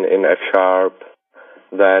written in F#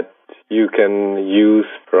 that you can use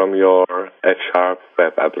from your F#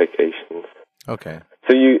 web applications. Okay.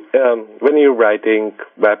 So you, when you're writing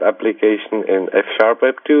web application in F#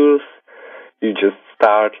 Web Tools, you just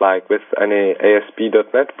start like with any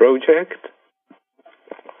ASP.NET project.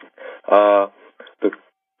 The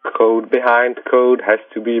code behind code has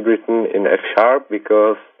to be written in F#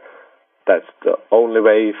 because that's the only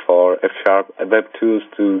way for F# Web Tools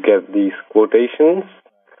to get these quotations.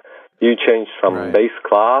 You change some base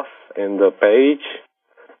class in the page,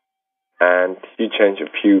 and you change a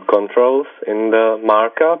few controls in the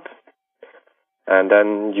markup, and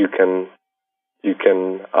then you can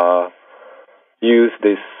use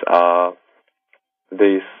these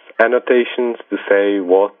annotations to say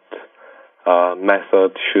what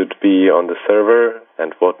method should be on the server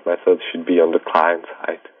and what method should be on the client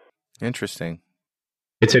side. Interesting.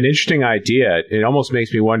 It's an interesting idea. It almost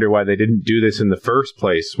makes me wonder why they didn't do this in the first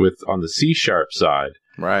place on the C# side.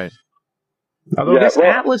 Right. Although I guess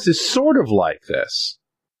Atlas is sort of like this.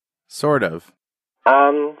 Sort of.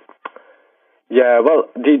 Yeah, well,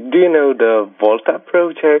 do you know the Volta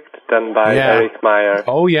project done by Eric Meyer?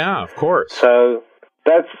 Oh, yeah, of course. So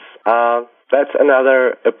that's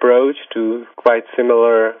another approach to quite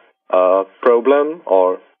similar problem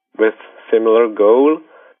or with similar goal.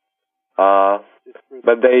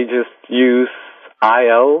 But they just use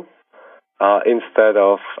IL instead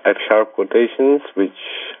of F# quotations,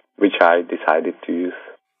 which I decided to use.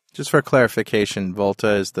 Just for clarification,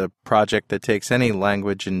 Volta is the project that takes any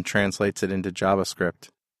language and translates it into JavaScript.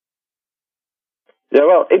 Yeah,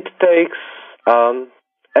 well, it takes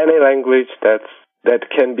any language that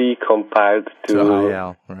can be compiled to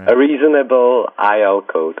IL, right. a reasonable IL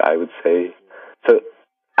code, I would say. So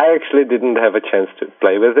I actually didn't have a chance to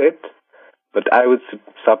play with it, but I would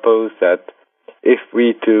suppose that if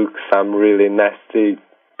we took some really nasty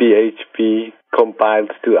PHP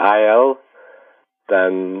compiled to IL,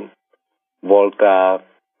 then Volta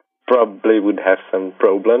probably would have some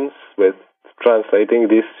problems with translating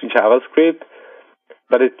this to JavaScript.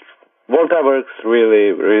 But Volta works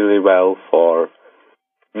really, really well for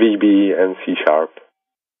VB and C#.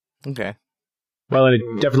 Okay. Well, and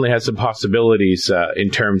it definitely has some possibilities in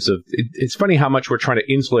terms of... It's funny how much we're trying to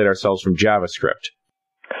insulate ourselves from JavaScript.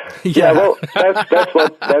 Yeah, well,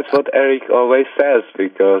 that's what Eric always says,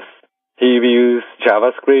 because he views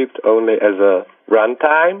JavaScript only as a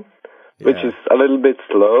runtime, which is a little bit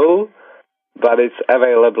slow, but it's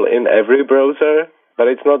available in every browser. But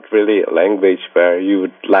it's not really a language where you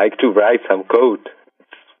would like to write some code.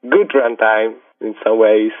 It's good runtime in some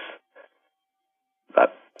ways,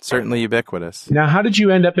 but certainly ubiquitous. Now, how did you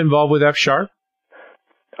end up involved with F#? So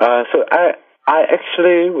I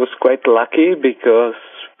actually was quite lucky because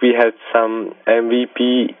we had some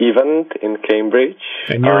MVP event in Cambridge.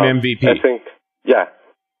 And you're an MVP. I think, yeah.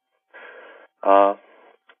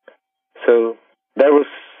 So there was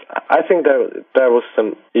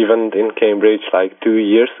some event in Cambridge like 2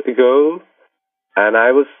 years ago, and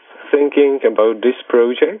I was thinking about this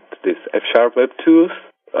project, this F# Web Tools,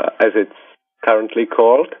 as it's currently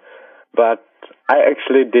called, but I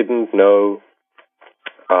actually didn't know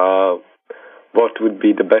what would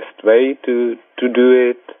be the best way to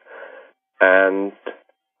do it, and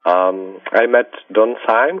I met Don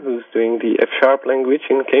Syme, who's doing the F# language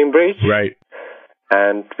in Cambridge. Right.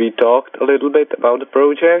 And we talked a little bit about the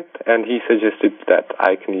project, and he suggested that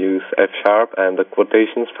I can use F# and the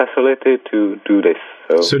quotations facility to do this.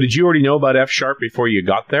 So did you already know about F# before you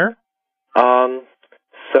got there?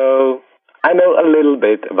 So I know a little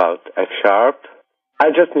bit about F#.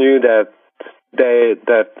 I just knew that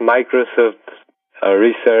Microsoft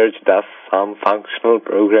Research does some functional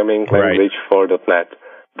programming language for .NET.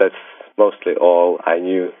 That's mostly all I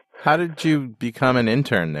knew. How did you become an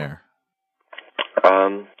intern there?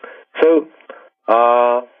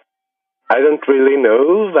 I don't really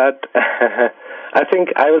know, but I think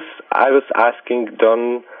I was asking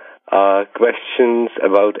Don questions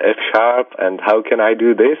about F# and how can I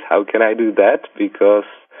do this, how can I do that, because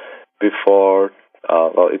before,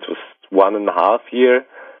 it was 1.5 years,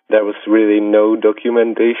 there was really no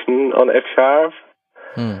documentation on F#.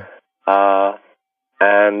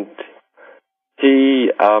 And he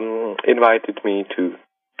invited me to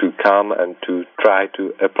come and to try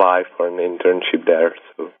to apply for an internship there.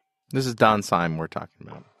 So this is Don Syme we're talking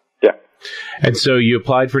about. Yeah. And so you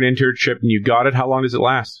applied for an internship and you got it. How long does it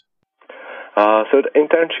last? So the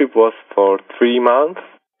internship was for 3 months.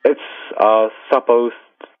 It's supposed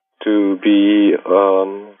to be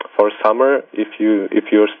for summer if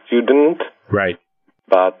you're a student. Right.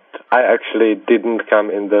 But I actually didn't come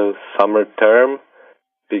in the summer term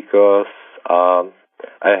because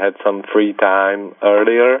I had some free time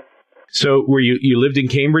earlier. So were you lived in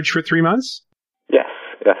Cambridge for 3 months? Yes.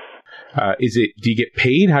 Do you get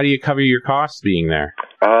paid? How do you cover your costs being there?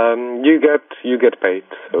 You get paid,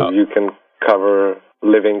 so you can cover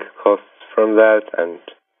living costs from that, and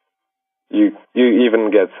you even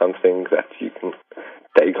get something that you can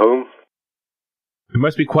take home. It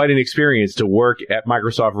must be quite an experience to work at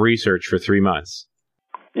Microsoft Research for 3 months.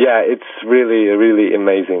 Yeah, it's really, really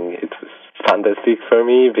amazing. It was fantastic for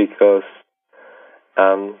me because,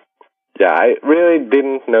 I really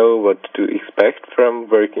didn't know what to expect from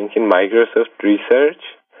working in Microsoft Research,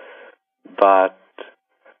 but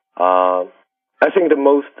I think the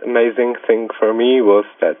most amazing thing for me was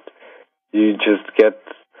that you just get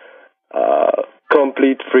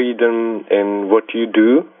complete freedom in what you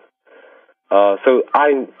do. so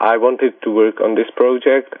I wanted to work on this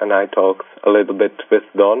project, and I talked a little bit with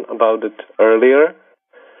Don about it earlier.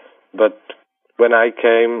 But when I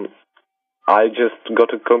came, I just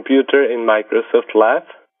got a computer in Microsoft Lab,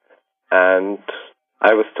 and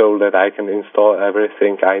I was told that I can install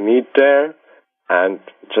everything I need there and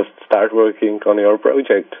just start working on your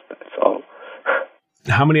project. That's all.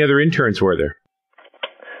 How many other interns were there?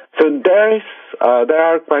 So there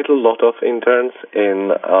are quite a lot of interns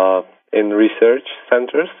in research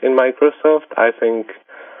centers in Microsoft. I think,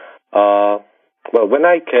 when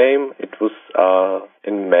I came, it was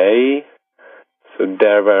in May, so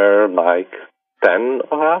there were like 10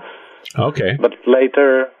 of us. Okay. But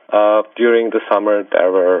later, during the summer,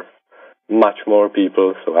 there were much more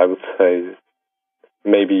people, so I would say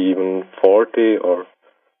maybe even 40 or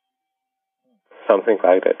something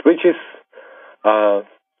like that, which is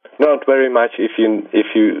not very much if you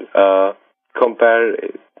compare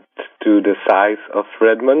it to the size of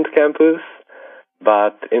Redmond campus,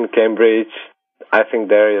 but in Cambridge, I think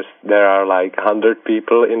there are like 100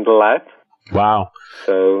 people in the lab. Wow.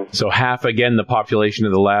 So half again the population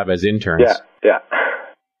of the lab as interns. Yeah.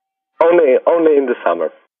 Only in the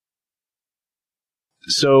summer.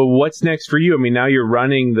 So what's next for you? I mean, now you're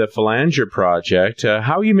running the Phalanger project.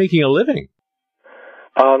 How are you making a living?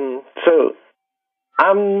 So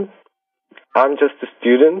I'm just a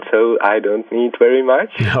student, so I don't need very much.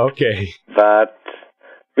 Okay. But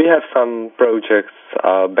we have some projects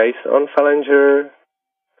based on Phalanger.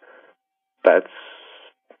 That's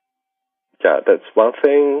one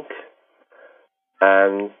thing.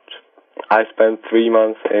 And I spent 3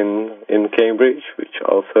 months in Cambridge, which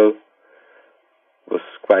also was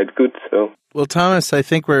quite good. So, well, Thomas, I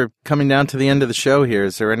think we're coming down to the end of the show here.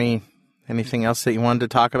 Is there anything else that you wanted to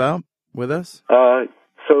talk about with us?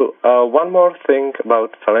 So one more thing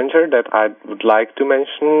about Phalanger that I would like to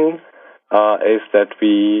mention is that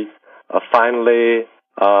we finally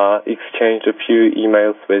exchanged a few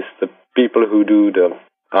emails with the people who do the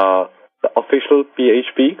official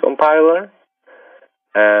PHP compiler,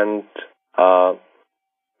 and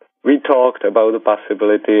we talked about the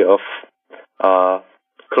possibility of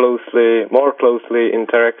more closely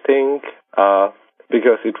interacting,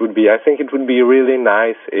 because I think it would be really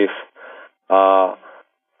nice if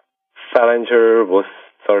Phalanger was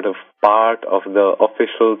sort of part of the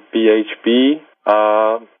official PHP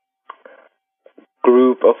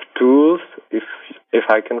group of tools, if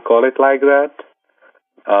I can call it like that,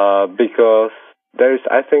 because there is,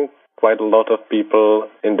 I think, quite a lot of people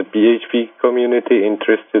in the PHP community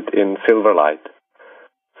interested in Silverlight.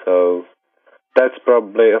 So that's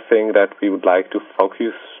probably a thing that we would like to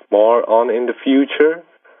focus more on in the future.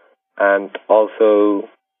 And also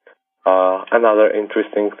another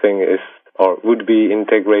interesting thing would be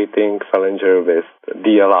integrating Phalanger with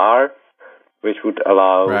DLR, which would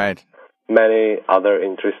allow many other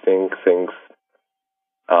interesting things,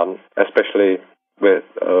 especially with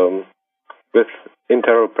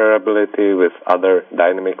interoperability with other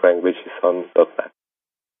dynamic languages on .NET.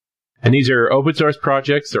 And these are open source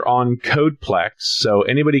projects. They're on CodePlex, so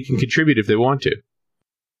anybody can contribute if they want to.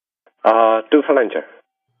 To Phalanger.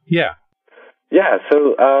 Yeah. Yeah,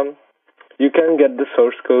 so you can get the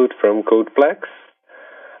source code from CodePlex.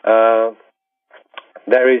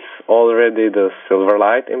 There is already the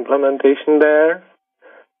Silverlight implementation there,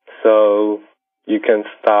 so you can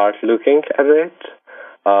start looking at it.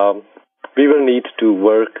 We will need to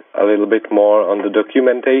work a little bit more on the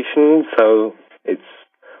documentation, so it's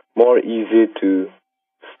more easy to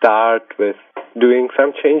start with doing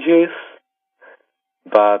some changes.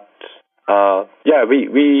 But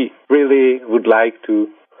we really would like to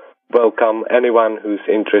welcome anyone who's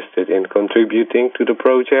interested in contributing to the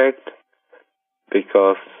project,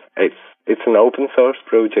 because it's an open source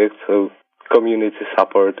project, so community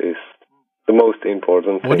support is the most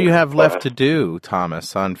important thing. What do you have left to do,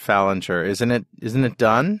 Thomas, on Phalanger? Isn't it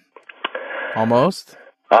done? Almost?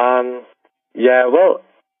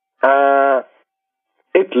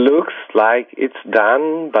 It looks like it's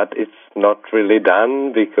done, but it's not really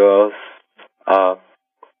done, because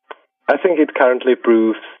I think it currently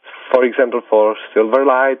proves, for example, for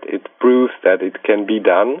Silverlight, it proves that it can be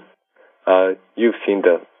done. You've seen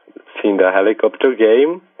the helicopter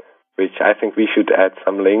game, which I think we should add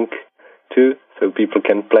some link to, so people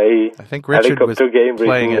can play. I think Richard helicopter game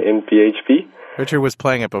written in PHP. Richard was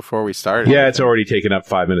playing it before we started. Yeah, it's already taken up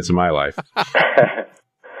 5 minutes of my life.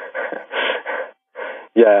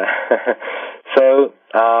 Yeah. So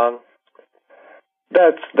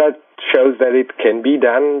that shows that it can be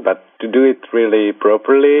done, but to do it really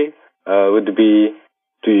properly would be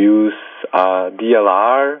to use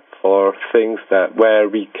DLR for things where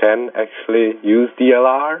we can actually use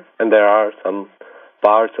DLR, and there are some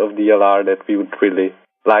parts of DLR that we would really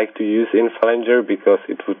like to use in Phalanger because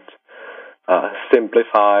it would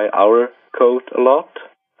simplify our code a lot.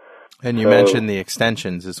 And you mentioned the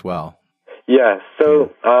extensions as well. Yeah,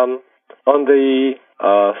 so on the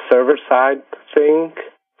server-side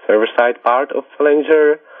part of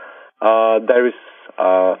Phalanger, there is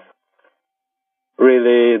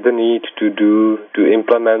really the need to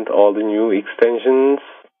implement all the new extensions,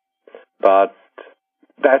 but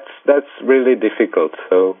that's really difficult.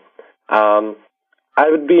 So I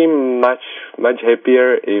would be much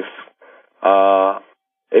happier if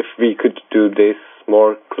we could do this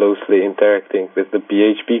more closely interacting with the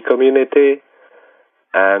PHP community,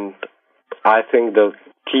 and I think the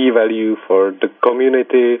key value for the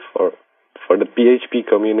community, for the PHP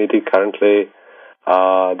community currently,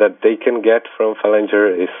 that they can get from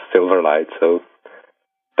Phalanger is Silverlight. So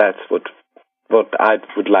that's what I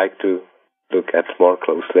would like to look at more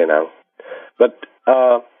closely now. But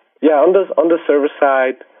on the server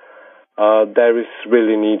side, there is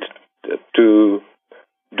really need to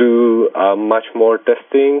do much more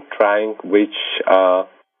testing, trying which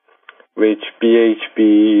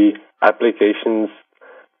PHP applications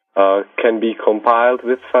can be compiled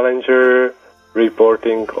with Phalanger,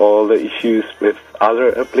 reporting all the issues with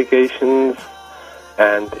other applications,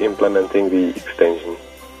 and implementing the extension.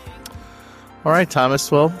 All right, Thomas.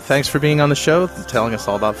 Well, thanks for being on the show, telling us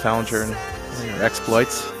all about Phalanger and your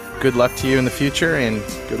exploits. Good luck to you in the future, and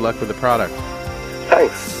good luck with the product.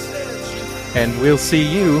 Thanks. And we'll see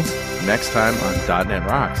you next time on .NET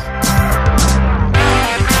Rocks.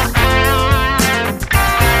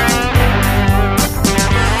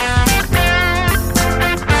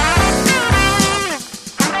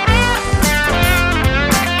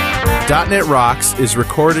 .NET Rocks is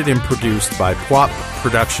recorded and produced by PWOP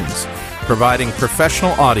Productions, providing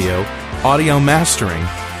professional audio mastering,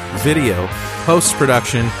 video,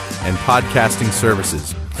 post-production, and podcasting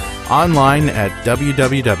services. Online at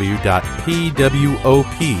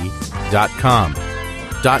www.pwop.com.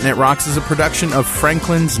 .NET Rocks is a production of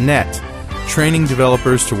Franklin's Net, training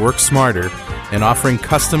developers to work smarter and offering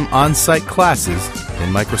custom on-site classes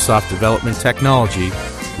in Microsoft development technology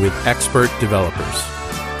with expert developers.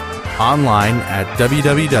 Online at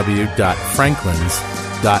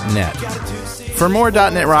www.franklins.net. For more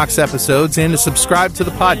 .NET Rocks episodes and to subscribe to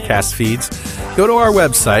the podcast feeds, go to our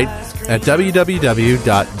website at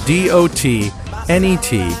www.dotnetrocks.com.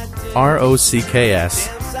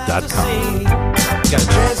 Got a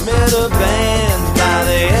transmitter banned by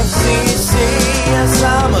the FCC. Yes,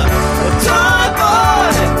 I'm a